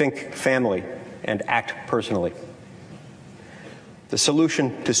to think family and act personally. The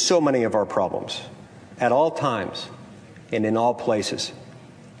solution to so many of our problems, at all times and in all places,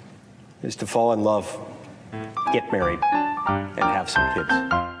 is to fall in love, get married, and have some kids.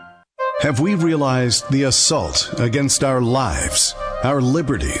 Have we realized the assault against our lives, our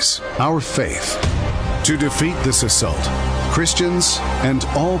liberties, our faith? To defeat this assault, Christians and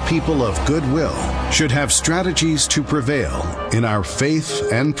all people of goodwill should have strategies to prevail in our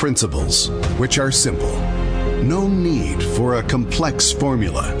faith and principles, which are simple. No need for a complex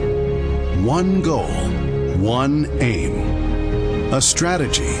formula. One goal, one aim. A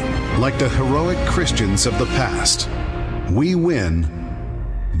strategy like the heroic Christians of the past. We win,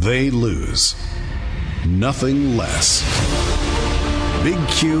 they lose. Nothing less. Big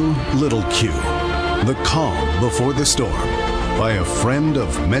Q, Little Q. The Calm Before the Storm by a friend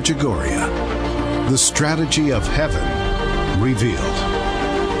of Medjugorje. The Strategy of Heaven Revealed.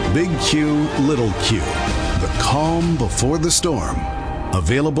 Big Q, Little Q. The Calm Before the Storm.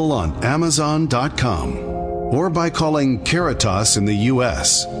 Available on Amazon.com or by calling Caritas in the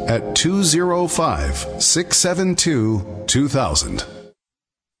U.S. at 205-672-2000.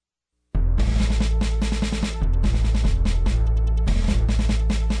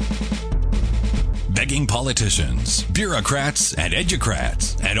 Begging politicians, bureaucrats, and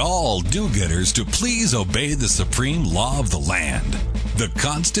educrats, and all do-gooders to please obey the supreme law of the land, the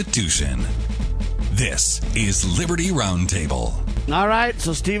Constitution. This is Liberty Roundtable. All right,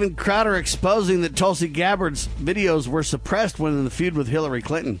 so Steven Crowder exposing that Tulsi Gabbard's videos were suppressed when in the feud with Hillary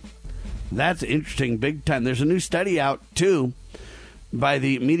Clinton. That's interesting, big time. There's a new study out, too, by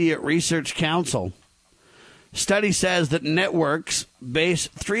the Media Research Council. Study says that networks base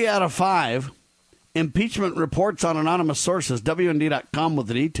 3 out of 5 impeachment reports on anonymous sources, WND.com with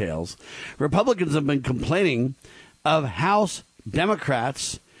the details. Republicans have been complaining of House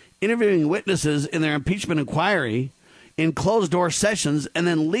Democrats interviewing witnesses in their impeachment inquiry in closed-door sessions and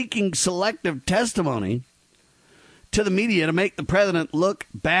then leaking selective testimony to the media to make the president look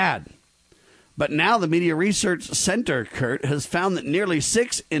bad. But now the Media Research Center, Kurt, has found that nearly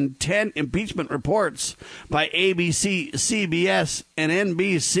 6 in 10 impeachment reports by ABC, CBS, and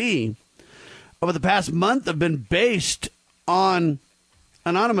NBC over the past month have been based on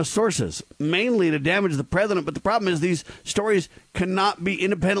anonymous sources, mainly to damage the president. But the problem is these stories cannot be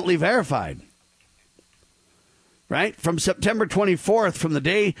independently verified. Right? From September 24th, from the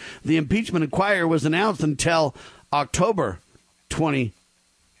day the impeachment inquiry was announced until October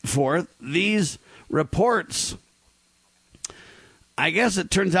 24th, these reports, I guess it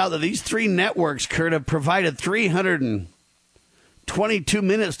turns out that these 3 networks, Kurt, have provided 322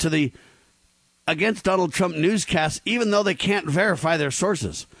 minutes to the Against Donald Trump newscasts, even though they can't verify their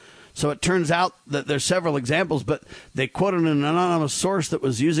sources. So it turns out that there's several examples, but they quoted an anonymous source that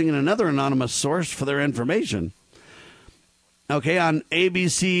was using another anonymous source for their information. Okay, on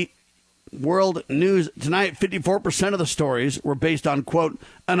ABC World News tonight, 54% of the stories were based on, quote,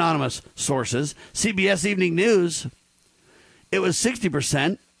 anonymous sources. CBS Evening News, it was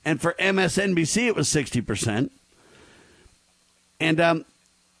 60%. And for MSNBC, it was 60%. And,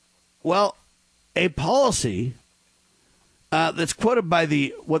 well, a policy that's quoted by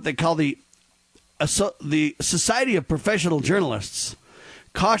what they call the Society of Professional Journalists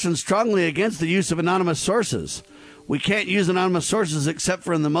cautions strongly against the use of anonymous sources. We can't use anonymous sources except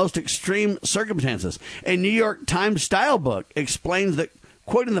for in the most extreme circumstances. A New York Times style book explains that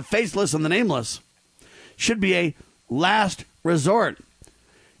quoting the faceless and the nameless should be a last resort.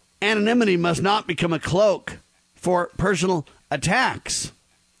 Anonymity must not become a cloak for personal attacks.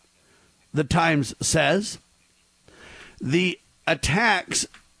 The Times says the attacks,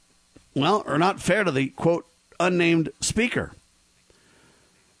 well, are not fair to the, quote, unnamed speaker.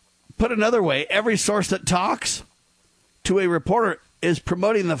 Put another way, every source that talks to a reporter is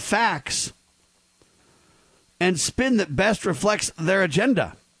promoting the facts and spin that best reflects their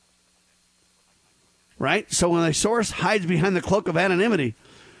agenda. Right? So when a source hides behind the cloak of anonymity,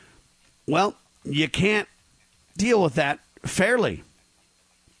 well, you can't deal with that fairly.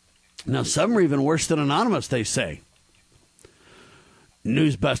 Now, some are even worse than anonymous, they say.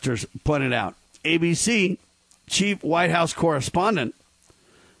 Newsbusters pointed out. ABC chief White House correspondent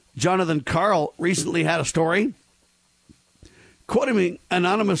Jonathan Karl recently had a story quoting an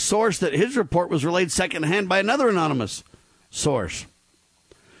anonymous source that his report was relayed secondhand by another anonymous source.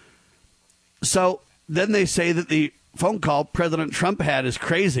 So then they say that the phone call President Trump had is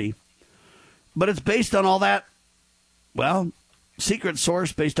crazy, but it's based on all that, well, secret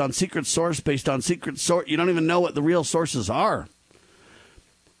source, based on secret source, based on secret source. You don't even know what the real sources are.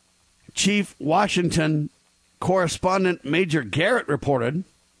 Chief Washington correspondent Major Garrett reported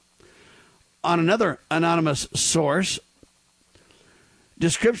on another anonymous source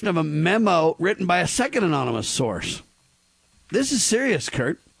description of a memo written by a second anonymous source. This is serious,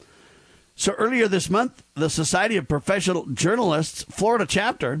 Kurt. So earlier this month, the Society of Professional Journalists, Florida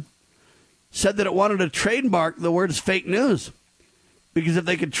chapter, said that it wanted to trademark the words fake news. Because if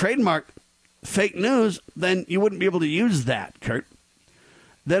they could trademark fake news, then you wouldn't be able to use that, Kurt.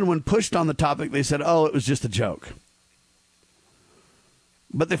 Then when pushed on the topic, they said, oh, it was just a joke.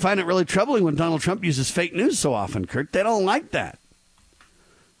 But they find it really troubling when Donald Trump uses fake news so often, Kurt. They don't like that.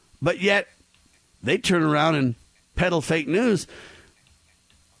 But yet, they turn around and peddle fake news.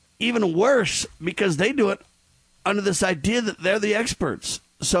 Even worse, because they do it under this idea that they're the experts.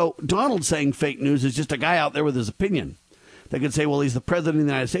 So Donald saying fake news is just a guy out there with his opinion. They could say, well, he's the president of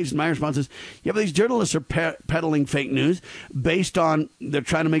the United States. And my response is, yeah, but these journalists are peddling fake news based on they're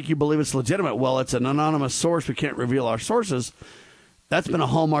trying to make you believe it's legitimate. Well, it's an anonymous source. We can't reveal our sources. That's been a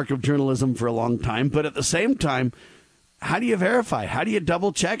hallmark of journalism for a long time. But at the same time, how do you verify? How do you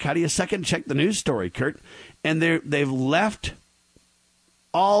double check? How do you second check the news story, Kurt? And they've left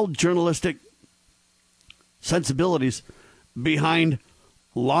all journalistic sensibilities behind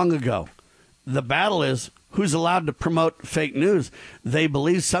long ago. The battle is who's allowed to promote fake news. They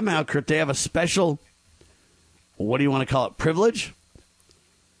believe somehow, Kurt, they have a special, what do you want to call it, privilege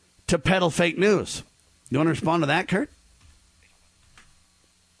to peddle fake news. You want to respond to that, Kurt?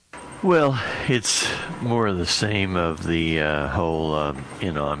 Well, it's more of the same of the whole,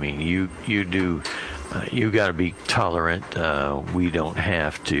 you got to be tolerant. We don't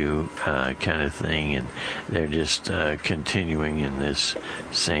have to kind of thing. And they're just continuing in this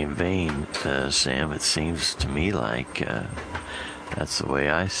same vein, Sam. It seems to me like that's the way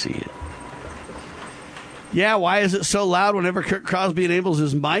I see it. Yeah, why is it so loud whenever Kurt Crosby enables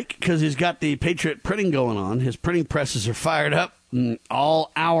his mic? Because he's got the Patriot printing going on. His printing presses are fired up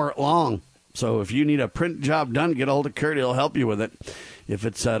all hour long. So if you need a print job done, get a hold of Kurt. He'll help you with it. If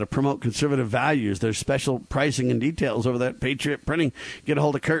it's to promote conservative values, there's special pricing and details over that Patriot Printing. Get a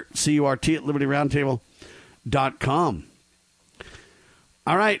hold of Kurt, C-U-R-T, at LibertyRoundtable.com.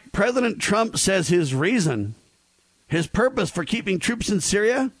 All right, President Trump says his purpose for keeping troops in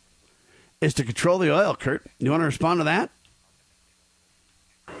Syria is to control the oil, Kurt. You want to respond to that?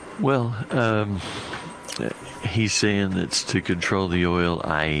 Well, he's saying it's to control the oil.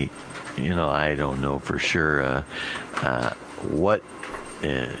 I don't know for sure what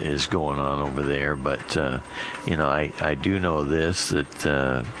is going on over there, but I do know this,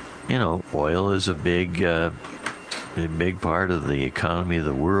 that oil is a big part of the economy of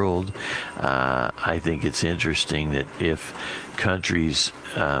the world. I think it's interesting that if countries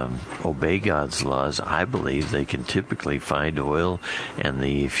obey God's laws, I believe they can typically find oil and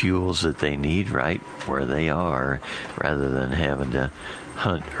the fuels that they need right where they are, rather than having to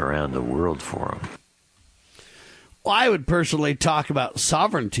hunt around the world for them. Well, I would personally talk about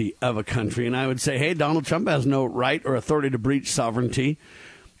sovereignty of a country, and I would say, hey, Donald Trump has no right or authority to breach sovereignty,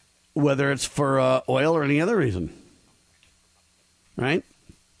 whether it's for oil or any other reason. Right?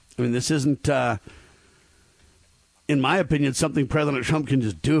 I mean, this isn't, in my opinion, something President Trump can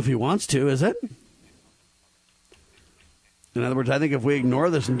just do if he wants to, is it? In other words, I think if we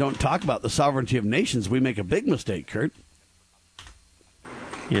ignore this and don't talk about the sovereignty of nations, we make a big mistake, Kurt.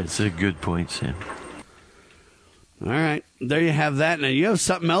 Yeah, it's a good point, Sam. All right. There you have that. Now, you have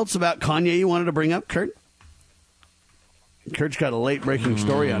something else about Kanye you wanted to bring up, Kurt? Kurt's got a late-breaking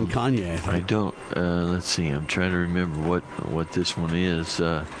story on Kanye, I think. I don't. Let's see. I'm trying to remember what this one is.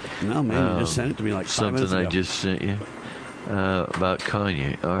 No, man, you just sent it to me like 5 minutes ago. Something I just sent you about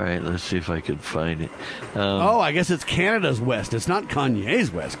Kanye. All right, let's see if I could find it. I guess it's Canada's West. It's not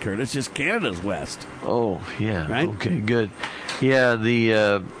Kanye's West, Kurt. It's just Canada's West. Oh, yeah. Right? Okay, good. Yeah,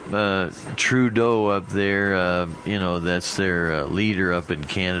 the Trudeau up there, that's their leader up in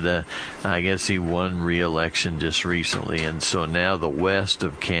Canada. I guess he won re-election just recently. And so now the west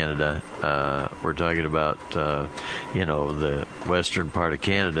of Canada, we're talking about, the western part of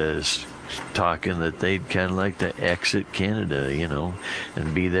Canada is talking that they'd kind of like to exit Canada,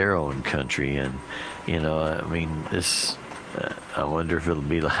 and be their own country. And, this... I wonder if it'll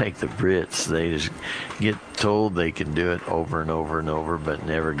be like the Brits. They just get told they can do it over and over and over, but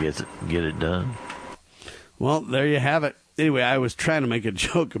never get it done. Well, there you have it. Anyway, I was trying to make a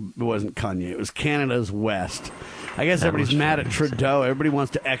joke. It wasn't Kanye. It was Canada's West. I guess everybody's mad at Trudeau. Everybody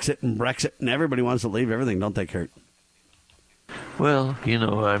wants to exit and Brexit, and everybody wants to leave everything, don't they, Kurt? Well,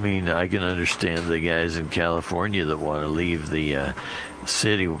 I mean, I can understand the guys in California that want to leave the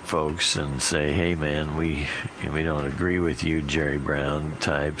city folks and say, hey, man, we don't agree with you, Jerry Brown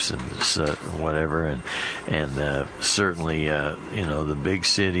types and whatever. And certainly, the big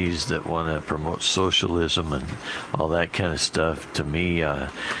cities that want to promote socialism and all that kind of stuff, to me,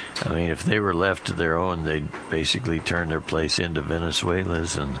 I mean, if they were left to their own, they'd basically turn their place into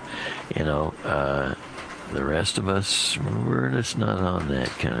Venezuela's. And, the rest of us, we're just not on that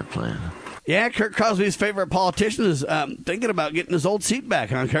kind of plan. Yeah, Kurt Crosby's favorite politician is thinking about getting his old seat back,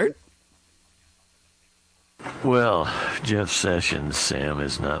 huh, Kurt? Well, Jeff Sessions, Sam,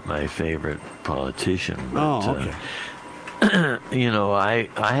 is not my favorite politician. But, okay. I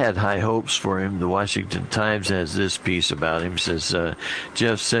had high hopes for him. The Washington Times has this piece about him. Says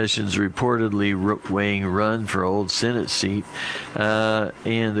Jeff Sessions reportedly weighing run for old Senate seat.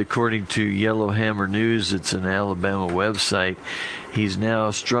 And according to Yellowhammer News, it's an Alabama website, he's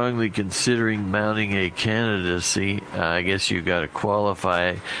now strongly considering mounting a candidacy. I guess you got to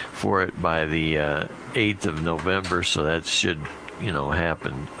qualify for it by the 8th of November, so that should,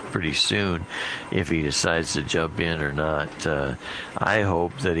 happen pretty soon if he decides to jump in or not. I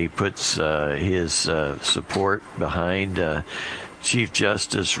hope that he puts his support behind Chief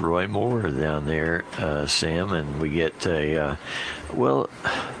Justice Roy Moore down there, Sam, and we get a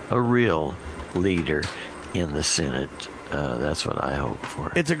real leader in the Senate. That's what I hope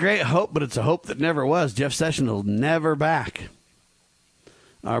for. It's a great hope, but it's a hope that never was. Jeff Sessions will never back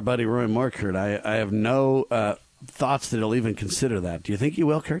our buddy Roy Moore, Kurt. I have no thoughts that he'll even consider that. Do you think he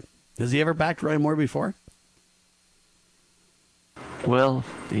will, Kurt? Has he ever backed Roy Moore before? Well,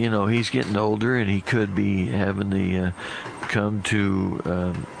 he's getting older, and he could be having to come to,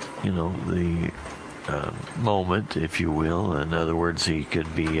 the moment, if you will. In other words, he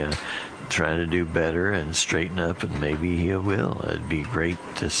could be trying to do better and straighten up, and maybe he will. It'd be great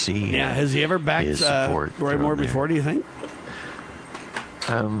to see. Yeah, has he ever backed Roy Moore before, do you think?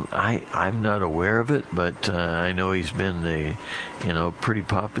 I'm not aware of it, but I know he's been pretty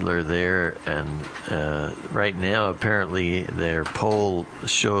popular there. And right now, apparently, their poll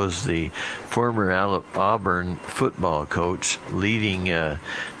shows the former Auburn football coach leading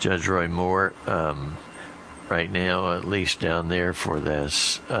Judge Roy Moore right now, at least down there for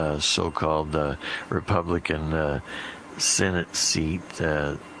this so-called Republican Senate seat,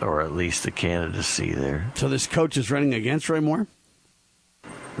 or at least the candidacy there. So this coach is running against Roy Moore?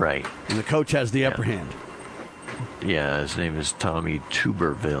 Right. And the coach has the upper hand. Yeah, his name is Tommy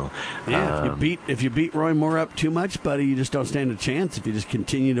Tuberville. Yeah, if you beat Roy Moore up too much, buddy, you just don't stand a chance. If you just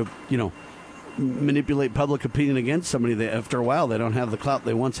continue to, manipulate public opinion against somebody, that after a while they don't have the clout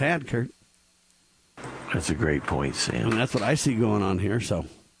they once had, Kurt. That's a great point, Sam. And that's what I see going on here. So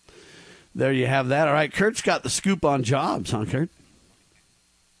there you have that. All right, Kurt's got the scoop on jobs, huh, Kurt?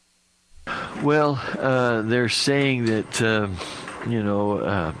 Well, they're saying that.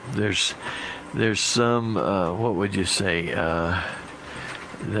 There's some, what would you say, that,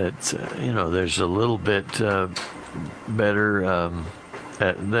 there's a little bit better,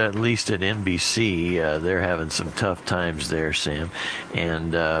 at least at NBC, they're having some tough times there, Sam,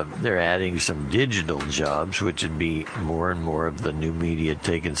 and they're adding some digital jobs, which would be more and more of the new media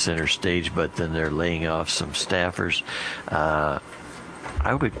taking center stage, but then they're laying off some staffers. I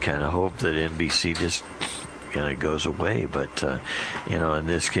would kind of hope that NBC just kind of goes away, but in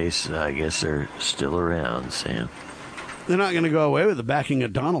this case, I guess they're still around, Sam. They're not going to go away with the backing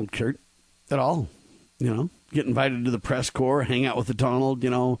of Donald, Kurt, at all. Get invited to the press corps, hang out with the Donald,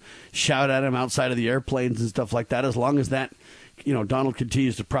 shout at him outside of the airplanes and stuff like that. As long as that, Donald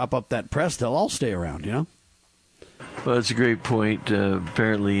continues to prop up that press, they'll all stay around, Well, that's a great point.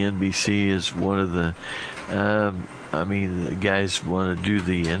 Apparently NBC is one of the the guys want to do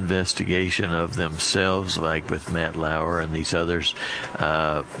the investigation of themselves, like with Matt Lauer and these others,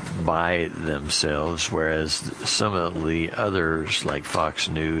 by themselves, whereas some of the others, like Fox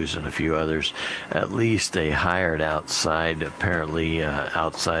News and a few others, at least they hired outside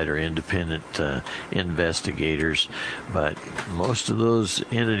or independent investigators. But most of those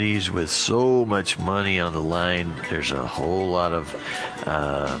entities with so much money on the line, there's a whole lot of,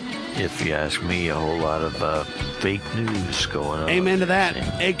 if you ask me, a whole lot of fake news going on. Amen to that.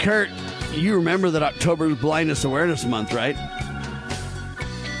 Hey, Kurt, you remember that October is Blindness Awareness Month, right?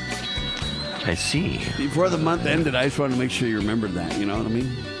 I see. Before the month ended, I just wanted to make sure you remembered that. You know what I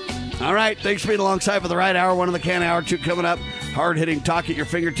mean? All right. Thanks for being alongside for the right hour. 1 in the can, hour 2 coming up. Hard-hitting talk at your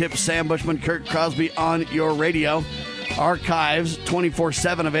fingertips. Sam Bushman, Kurt Crosby on your radio. Archives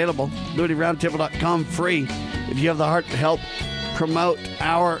 24/7 available. LibertyRoundtable.com free. If you have the heart to help promote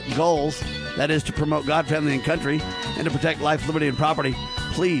our goals, That is to promote God, family, and country, and to protect life, liberty, and property.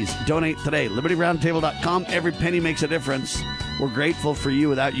 Please donate today. LibertyRoundtable.com. Every penny makes a difference. We're grateful for you.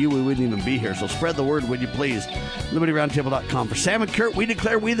 Without you, we wouldn't even be here. So spread the word, would you please? LibertyRoundtable.com. For Sam and Kurt, we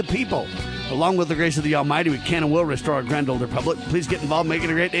declare we the people. Along with the grace of the Almighty, we can and will restore our grand old republic. Please get involved, make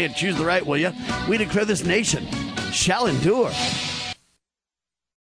it a great day, and choose the right, will you? We declare this nation shall endure.